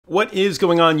What is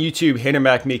going on YouTube? Hayden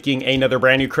back making another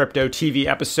brand new crypto TV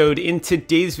episode. In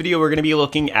today's video, we're going to be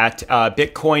looking at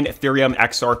Bitcoin, Ethereum,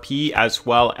 XRP, as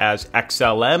well as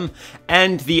XLM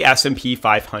and the S&P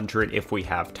 500 if we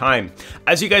have time.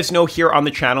 As you guys know, here on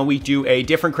the channel, we do a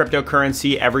different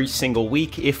cryptocurrency every single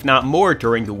week, if not more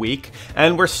during the week.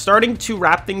 And we're starting to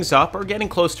wrap things up or getting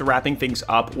close to wrapping things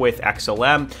up with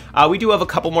XLM. We do have a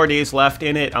couple more days left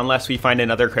in it unless we find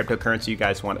another cryptocurrency you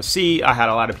guys want to see. I had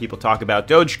a lot of people talk about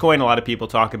Dogecoin. A lot of people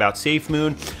talk about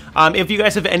SafeMoon. If you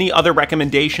guys have any other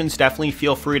recommendations, definitely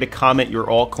feel free to comment your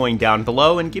altcoin down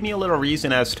below and give me a little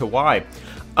reason as to why.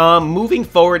 Moving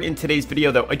forward in today's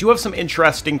video, though, I do have some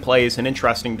interesting plays and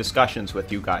interesting discussions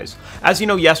with you guys. As you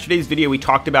know, yesterday's video, we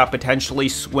talked about potentially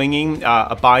swinging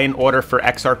a buy-in order for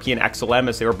XRP and XLM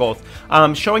as they were both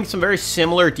showing some very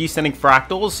similar descending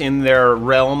fractals in their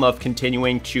realm of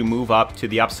continuing to move up to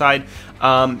the upside.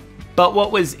 But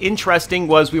what was interesting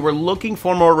was we were looking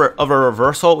for more of a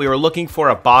reversal. We were looking for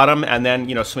a bottom and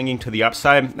then, swinging to the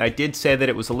upside. I did say that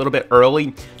it was a little bit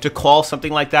early to call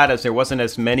something like that as there wasn't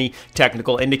as many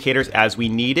technical indicators as we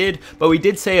needed. But we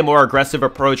did say a more aggressive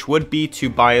approach would be to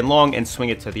buy in long and swing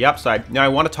it to the upside. Now, I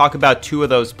want to talk about two of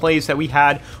those plays that we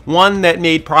had. One that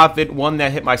made profit, one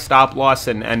that hit my stop loss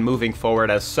and moving forward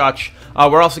as such.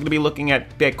 We're also going to be looking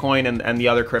at Bitcoin and the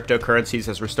other cryptocurrencies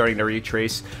as we're starting to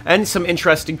retrace, and some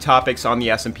interesting topics on the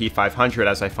S&P 500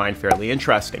 as I find fairly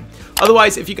interesting.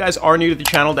 Otherwise, if you guys are new to the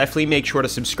channel, definitely make sure to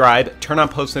subscribe, turn on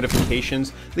post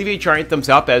notifications, leave a giant thumbs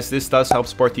up as this does help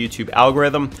support the YouTube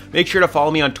algorithm. Make sure to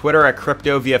follow me on Twitter at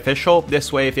CryptoVOfficial.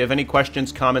 This way, if you have any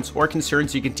questions, comments, or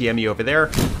concerns, you can DM me over there.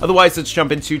 Otherwise, let's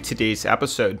jump into today's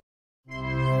episode.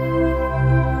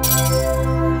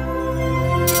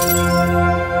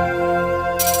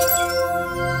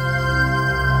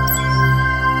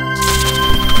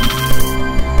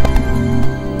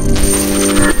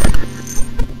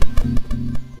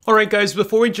 Alright guys,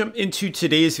 before we jump into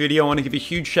today's video, I want to give a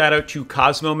huge shout out to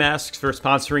Cosmo Masks for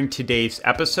sponsoring today's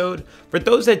episode. For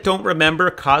those that don't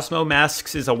remember, Cosmo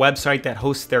Masks is a website that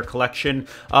hosts their collection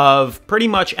of pretty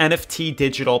much NFT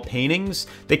digital paintings.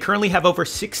 They currently have over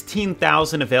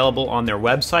 16,000 available on their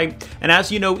website, and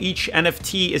as you know, each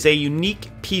NFT is a unique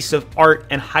piece of art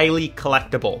and highly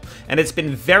collectible, and it's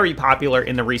been very popular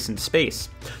in the recent space.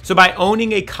 So by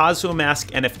owning a Cosmo Mask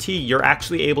NFT, you're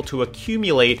actually able to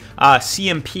accumulate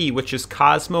CMP, which is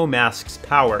Cosmo Masks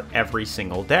power, every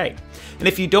single day. And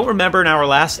if you don't remember, in our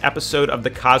last episode of the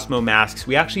Cosmo Masks,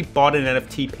 we actually bought an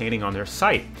NFT painting on their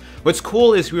site. What's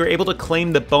cool is we were able to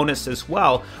claim the bonus as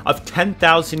well of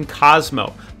 10,000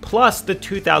 Cosmo, plus the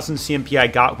 2,000 CMP I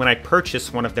got when I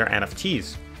purchased one of their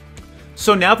NFTs.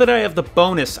 So now that I have the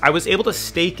bonus, I was able to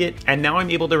stake it, and now I'm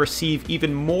able to receive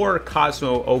even more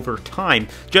Cosmo over time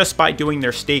just by doing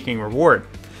their staking reward.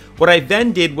 What I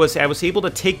then did was I was able to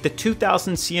take the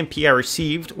 2,000 CMP I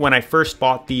received when I first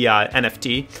bought the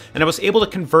NFT, and I was able to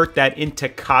convert that into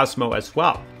Cosmo as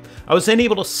well. I was then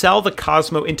able to sell the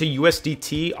Cosmo into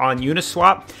USDT on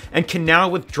Uniswap and can now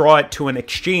withdraw it to an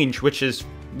exchange, which is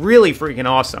really freaking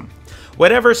awesome.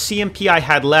 Whatever CMP I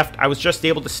had left, I was just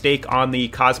able to stake on the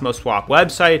Cosmo Swap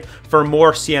website for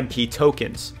more CMP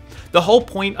tokens. The whole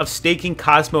point of staking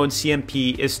Cosmo and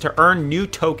CMP is to earn new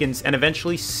tokens and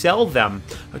eventually sell them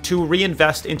to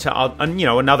reinvest into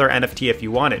another NFT if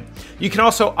you wanted. You can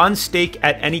also unstake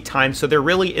at any time, so there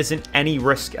really isn't any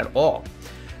risk at all.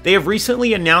 They have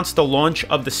recently announced the launch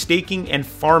of the staking and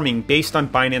farming based on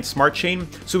Binance Smart Chain,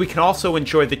 so we can also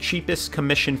enjoy the cheapest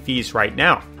commission fees right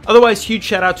now. Otherwise, huge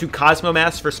shout out to Cosmo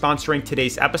Masks for sponsoring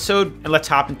today's episode, and let's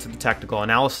hop into the technical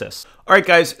analysis. Alright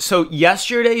guys, so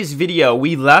yesterday's video,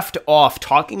 we left off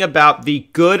talking about the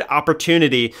good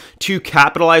opportunity to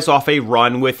capitalize off a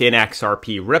run within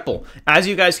XRP Ripple. As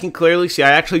you guys can clearly see,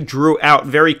 I actually drew out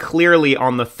very clearly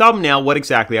on the thumbnail what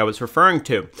exactly I was referring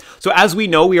to. So as we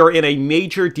know, we are in a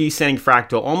major descending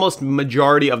fractal. Almost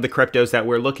majority of the cryptos that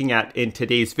we're looking at in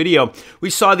today's video, we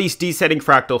saw these descending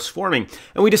fractals forming.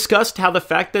 And we discussed how the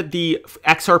fact that the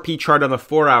XRP chart on the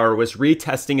 4-hour was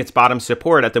retesting its bottom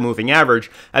support at the moving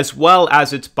average, as well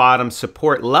as its bottom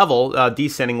support level,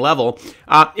 descending level,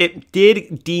 it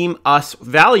did deem us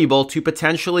valuable to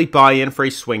potentially buy in for a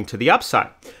swing to the upside.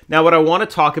 Now, what I want to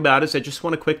talk about is I just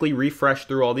want to quickly refresh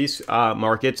through all these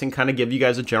markets and kind of give you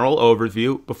guys a general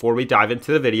overview before we dive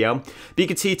into the video. But you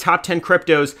can see top 10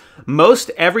 cryptos,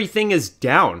 most everything is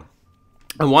down.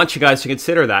 I want you guys to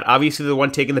consider that. Obviously, the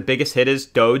one taking the biggest hit is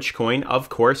Dogecoin, of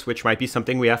course, which might be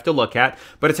something we have to look at.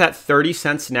 But it's at 30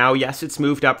 cents now. Yes, it's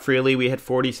moved up freely. We had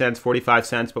 40 cents, 45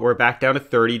 cents, but we're back down to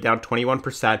 30, down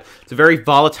 21%. It's a very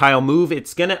volatile move.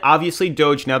 It's going to, obviously,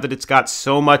 Doge, now that it's got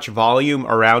so much volume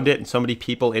around it and so many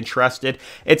people interested,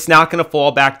 it's not going to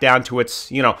fall back down to its,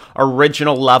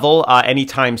 original level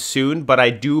anytime soon. But I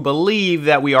do believe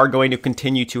that we are going to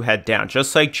continue to head down.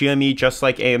 Just like GME, just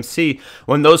like AMC,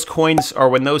 when those coins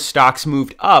or when those stocks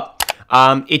moved up,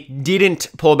 it didn't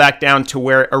pull back down to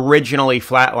where it originally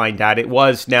flatlined at. It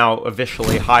was now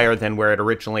officially higher than where it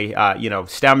originally,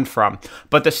 stemmed from.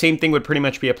 But the same thing would pretty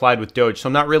much be applied with Doge. So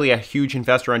I'm not really a huge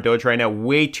investor on Doge right now.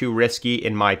 Way too risky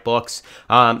in my books.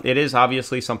 It is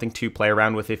obviously something to play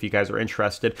around with if you guys are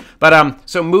interested. But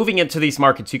so moving into these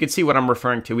markets, you can see what I'm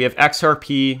referring to. We have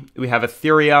XRP, we have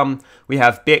Ethereum, we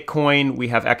have Bitcoin, we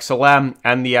have XLM,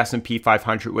 and the S&P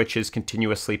 500, which is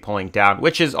continuously pulling down,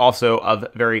 which is also of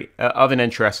an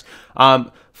interest.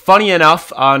 Funny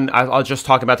enough, I'll just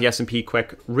talk about the S&P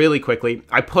really quickly.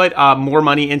 I put more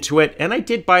money into it, and I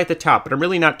did buy at the top, but I'm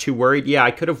really not too worried. Yeah,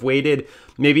 I could have waited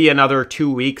maybe another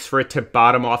 2 weeks for it to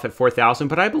bottom off at 4,000,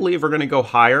 but I believe we're going to go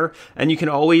higher, and you can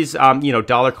always,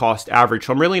 dollar cost average.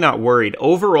 So I'm really not worried.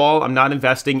 Overall, I'm not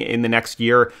investing in the next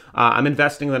year. I'm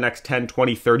investing in the next 10,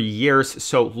 20, 30 years.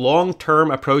 So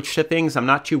long-term approach to things, I'm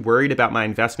not too worried about my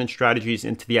investment strategies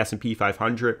into the S&P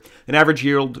 500. An average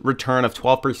yield return of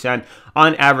 12%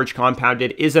 on average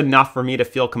compounded is enough for me to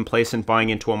feel complacent buying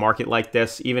into a market like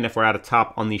this, even if we're at a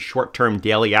top on the short-term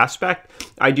daily aspect.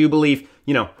 I do believe,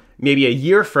 maybe a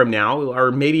year from now,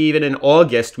 or maybe even in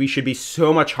August, we should be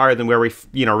so much higher than where we,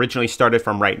 originally started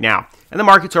from right now. And the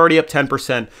market's already up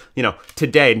 10%,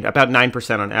 today, about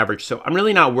 9% on average. So I'm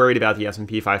really not worried about the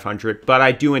S&P 500, but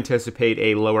I do anticipate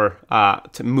a lower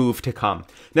move to come.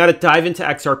 Now to dive into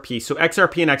XRP. So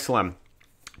XRP and XLM.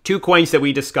 Two coins that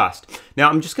we discussed. Now,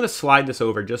 I'm just going to slide this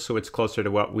over just so it's closer to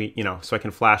what we, so I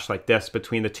can flash like this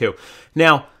between the two.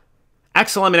 Now,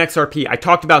 XLM and XRP, I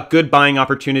talked about good buying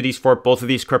opportunities for both of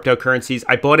these cryptocurrencies.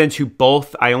 I bought into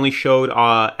both. I only showed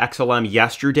XLM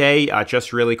yesterday,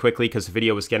 just really quickly because the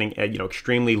video was getting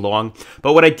extremely long.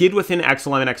 But what I did within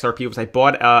XLM and XRP was I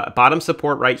bought bottom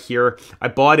support right here. I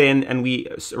bought in, and we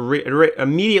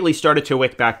immediately started to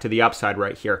wick back to the upside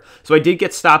right here. So I did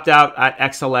get stopped out at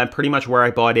XLM, pretty much where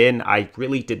I bought in. I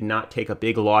really did not take a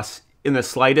big loss in the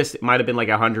slightest. It might have been like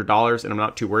 $100, and I'm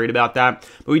not too worried about that.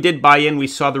 But we did buy in. We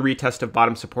saw the retest of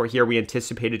bottom support here. We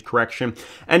anticipated correction.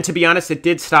 And to be honest, it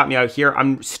did stop me out here.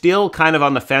 I'm still kind of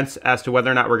on the fence as to whether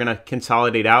or not we're going to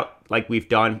consolidate out like we've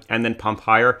done and then pump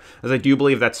higher, as I do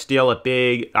believe that's still a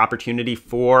big opportunity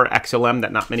for XLM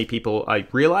that not many people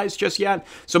realize just yet.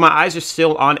 So my eyes are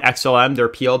still on XLM. They're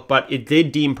peeled, but it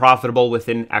did deem profitable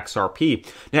within XRP.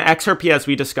 Now, XRP, as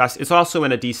we discussed, is also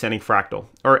in a descending fractal,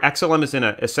 or XLM is in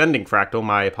an ascending fractal.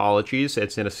 My apologies.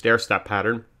 It's in a stair-step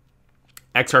pattern.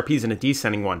 XRP is in a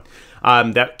descending one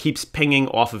that keeps pinging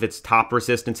off of its top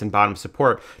resistance and bottom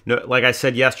support. No, like I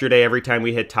said yesterday, every time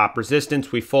we hit top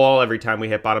resistance, we fall. Every time we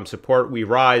hit bottom support, we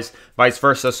rise, vice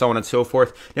versa, so on and so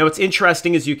forth. Now, what's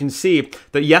interesting is you can see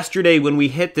that yesterday when we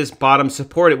hit this bottom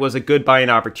support, it was a good buying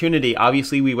opportunity.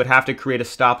 Obviously, we would have to create a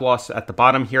stop loss at the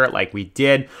bottom here, like we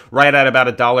did, right at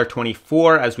about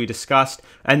 $1.24, as we discussed.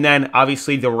 And then,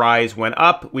 obviously, the rise went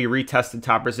up. We retested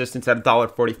top resistance at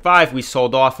 $1.45. We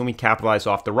sold off, and we capitalized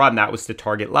off the run. That was the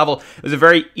target level. It was a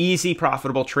very easy,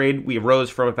 profitable trade. We rose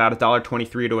from about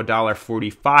 $1.23 to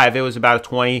 $1.45. It was about a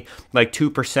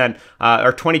 2%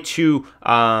 or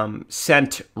 22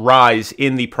 cent rise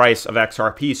in the price of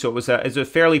XRP. So it was a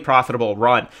fairly profitable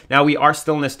run. Now we are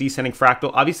still in this descending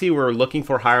fractal. Obviously, we're looking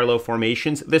for higher low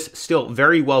formations. This still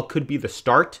very well could be the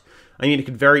start. I mean, it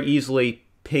could very easily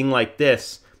ping like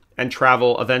this and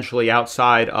travel eventually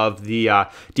outside of the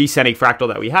descending fractal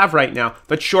that we have right now.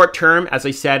 But short term, as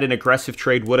I said, an aggressive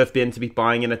trade would have been to be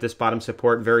buying in at this bottom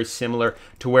support, very similar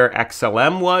to where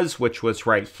XLM was, which was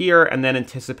right here, and then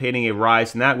anticipating a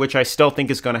rise in that, which I still think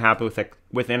is going to happen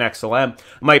within XLM.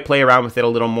 I might play around with it a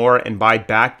little more and buy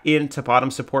back into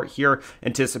bottom support here,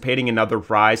 anticipating another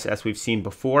rise as we've seen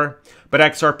before. But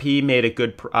XRP made a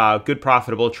good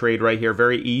profitable trade right here.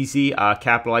 Very easy,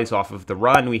 capitalize off of the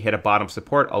run. We hit a bottom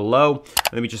support, a below,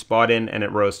 and then we just bought in and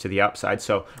it rose to the upside.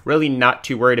 So really not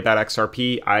too worried about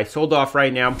XRP. I sold off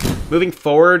right now. Moving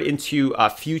forward into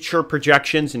future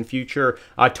projections and future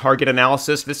target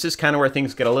analysis, this is kind of where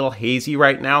things get a little hazy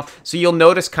right now. So you'll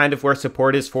notice kind of where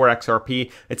support is for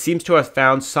XRP. It seems to have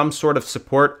found some sort of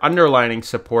support, underlining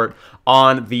support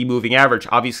on the moving average.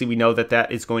 Obviously, we know that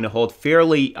that is going to hold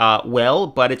fairly well,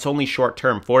 but it's only short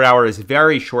term. 4 hour is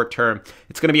very short term.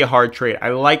 It's going to be a hard trade. I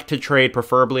like to trade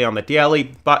preferably on the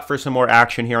daily, but for some more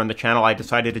action here on the channel, I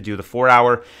decided to do the 4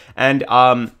 hour. And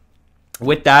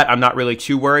with that, I'm not really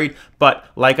too worried. But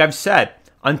like I've said,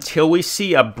 until we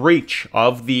see a breach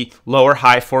of the lower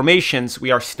high formations,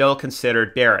 we are still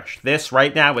considered bearish. This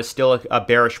right now is still a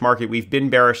bearish market. We've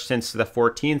been bearish since the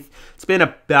 14th. It's been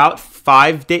about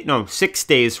 6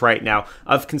 days right now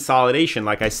of consolidation.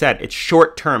 Like I said, it's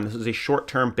short term. This is a short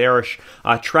term bearish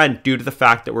trend due to the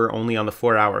fact that we're only on the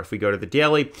 4 hour. If we go to the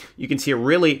daily, you can see it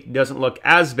really doesn't look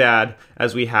as bad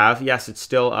as we have. Yes, it's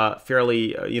still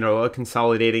fairly,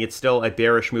 consolidating. It's still a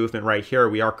bearish movement right here.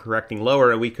 We are correcting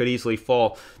lower, and we could easily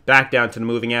fall back down to the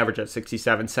moving average at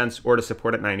 67 cents or to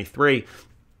support at 93.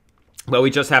 But we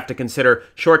just have to consider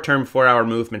short-term 4-hour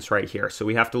movements right here. So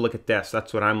we have to look at this.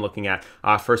 That's what I'm looking at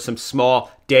for some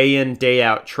small day-in,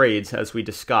 day-out trades, as we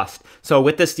discussed. So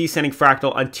with this descending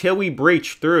fractal, until we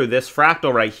breach through this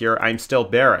fractal right here, I'm still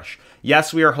bearish.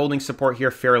 Yes, we are holding support here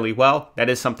fairly well.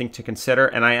 That is something to consider,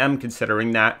 and I am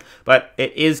considering that. But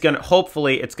it is going to,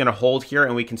 hopefully, it's going to hold here,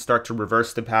 and we can start to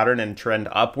reverse the pattern and trend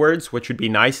upwards, which would be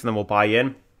nice, and then we'll buy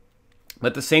in.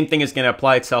 But the same thing is going to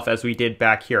apply itself as we did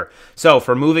back here. So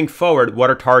for moving forward,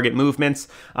 what are target movements?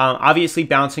 Obviously,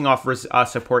 bouncing off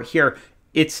support here,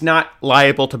 it's not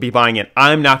liable to be buying in.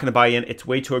 I'm not going to buy in. It's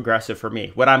way too aggressive for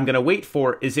me. What I'm going to wait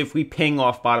for is if we ping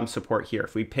off bottom support here.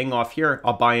 If we ping off here,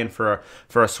 I'll buy in for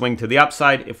a swing to the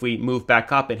upside. If we move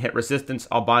back up and hit resistance,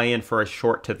 I'll buy in for a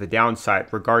short to the downside.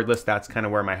 Regardless, that's kind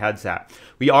of where my head's at.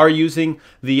 We are using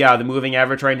the moving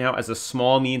average right now as a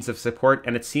small means of support,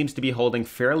 and it seems to be holding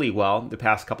fairly well the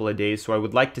past couple of days. So I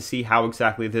would like to see how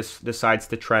exactly this decides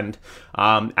to trend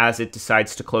as it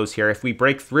decides to close here. If we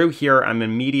break through here, I'm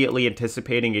immediately anticipating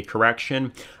a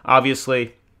correction.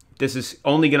 Obviously, this is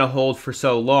only going to hold for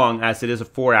so long as it is a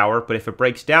 4 hour, but if it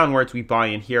breaks downwards, we buy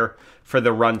in here for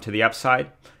the run to the upside.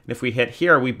 And if we hit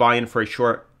here, we buy in for a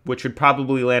short, which would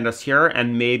probably land us here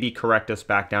and maybe correct us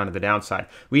back down to the downside.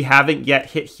 We haven't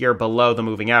yet hit here below the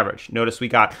moving average. Notice we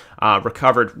got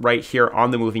recovered right here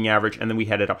on the moving average, and then we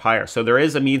headed up higher. So there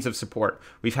is a means of support.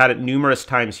 We've had it numerous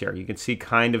times here. You can see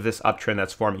kind of this uptrend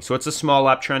that's forming. So it's a small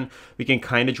uptrend. We can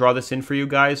kind of draw this in for you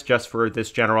guys just for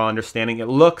this general understanding. It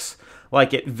looks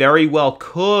like it very well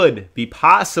could be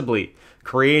possibly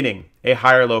creating a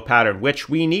higher low pattern, which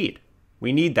we need.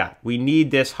 We need that. We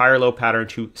need this higher low pattern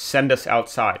to send us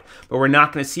outside. But we're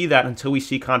not going to see that until we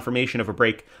see confirmation of a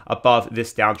break above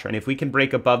this downtrend. If we can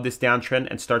break above this downtrend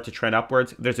and start to trend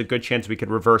upwards, there's a good chance we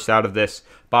could reverse out of this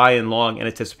buy and long and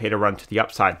anticipate a run to the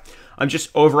upside. I'm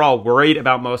just overall worried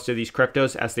about most of these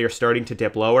cryptos as they are starting to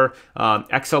dip lower.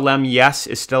 XLM, yes,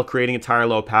 is still creating a higher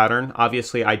low pattern.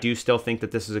 Obviously, I do still think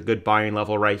that this is a good buying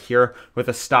level right here with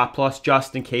a stop loss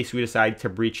just in case we decide to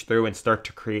breach through and start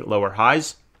to create lower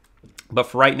highs. But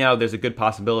for right now, there's a good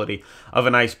possibility of a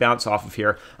nice bounce off of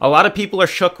here. A lot of people are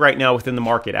shook right now within the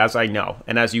market, as I know,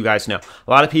 and as you guys know.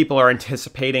 A lot of people are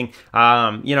anticipating,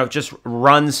 just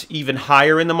runs even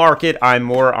higher in the market. I'm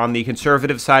more on the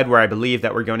conservative side, where I believe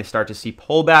that we're going to start to see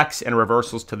pullbacks and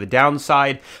reversals to the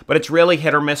downside. But it's really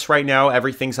hit or miss right now.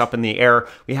 Everything's up in the air.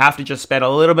 We have to just spend a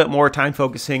little bit more time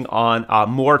focusing on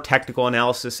more technical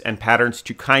analysis and patterns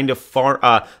to kind of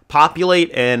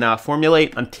populate and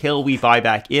formulate until we buy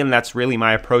back in. That's really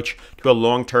my approach to a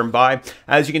long-term buy.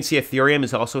 As you can see, Ethereum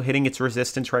is also hitting its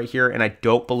resistance right here, and I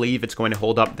don't believe it's going to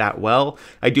hold up that well.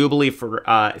 I do believe for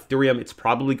Ethereum, it's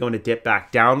probably going to dip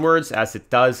back downwards, as it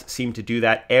does seem to do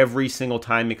that every single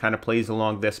time it kind of plays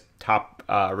along this top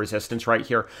resistance right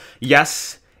here.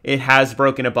 Yes, it has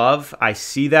broken above. I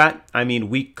see that. I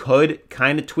mean, we could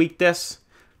kind of tweak this,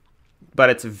 but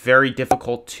it's very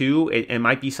difficult to. It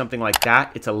might be something like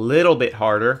that. It's a little bit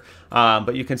harder,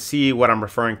 but you can see what I'm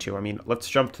referring to. I mean, let's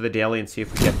jump to the daily and see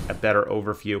if we get a better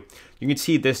overview. You can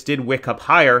see this did wick up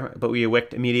higher, but we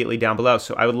wicked immediately down below.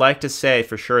 So I would like to say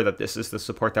for sure that this is the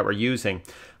support that we're using,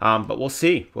 but we'll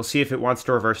see. We'll see if it wants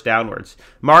to reverse downwards.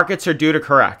 Markets are due to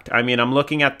correct. I mean, I'm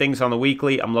looking at things on the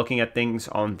weekly, I'm looking at things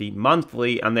on the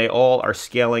monthly, and they all are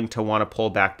scaling to want to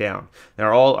pull back down. They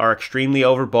all are extremely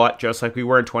overbought, just like we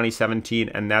were in 2017,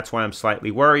 and that's why I'm slightly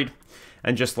worried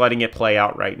and just letting it play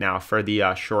out right now for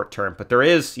the short term. But there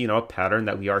is, a pattern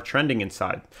that we are trending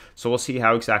inside. So we'll see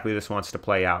how exactly this wants to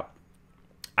play out.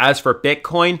 As for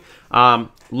Bitcoin,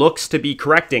 looks to be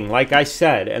correcting, like I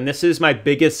said, and this is my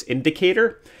biggest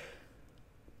indicator.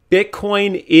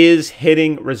 Bitcoin is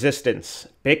hitting resistance.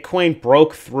 Bitcoin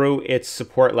broke through its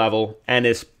support level and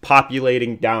is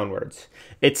populating downwards.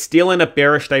 It's still in a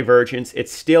bearish divergence. It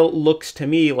still looks to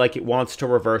me like it wants to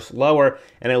reverse lower,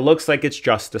 and it looks like it's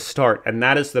just the start. And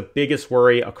that is the biggest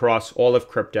worry across all of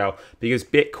crypto, because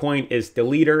Bitcoin is the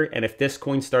leader, and if this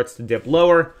coin starts to dip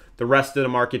lower, the rest of the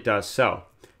market does so.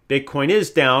 Bitcoin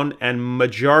is down, and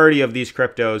majority of these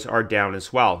cryptos are down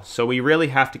as well. So we really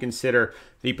have to consider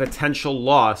the potential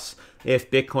loss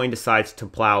if Bitcoin decides to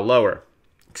plow lower,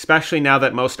 especially now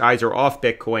that most eyes are off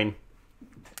Bitcoin.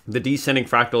 The descending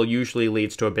fractal usually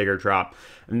leads to a bigger drop,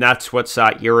 and that's what's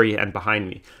eerie and behind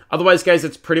me. Otherwise, guys,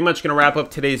 it's pretty much going to wrap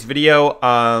up today's video.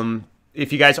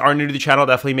 If you guys are new to the channel,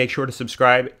 definitely make sure to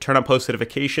subscribe, turn on post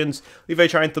notifications, leave a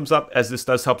giant thumbs up, as this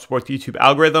does help support the YouTube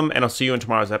algorithm, and I'll see you in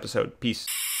tomorrow's episode. Peace.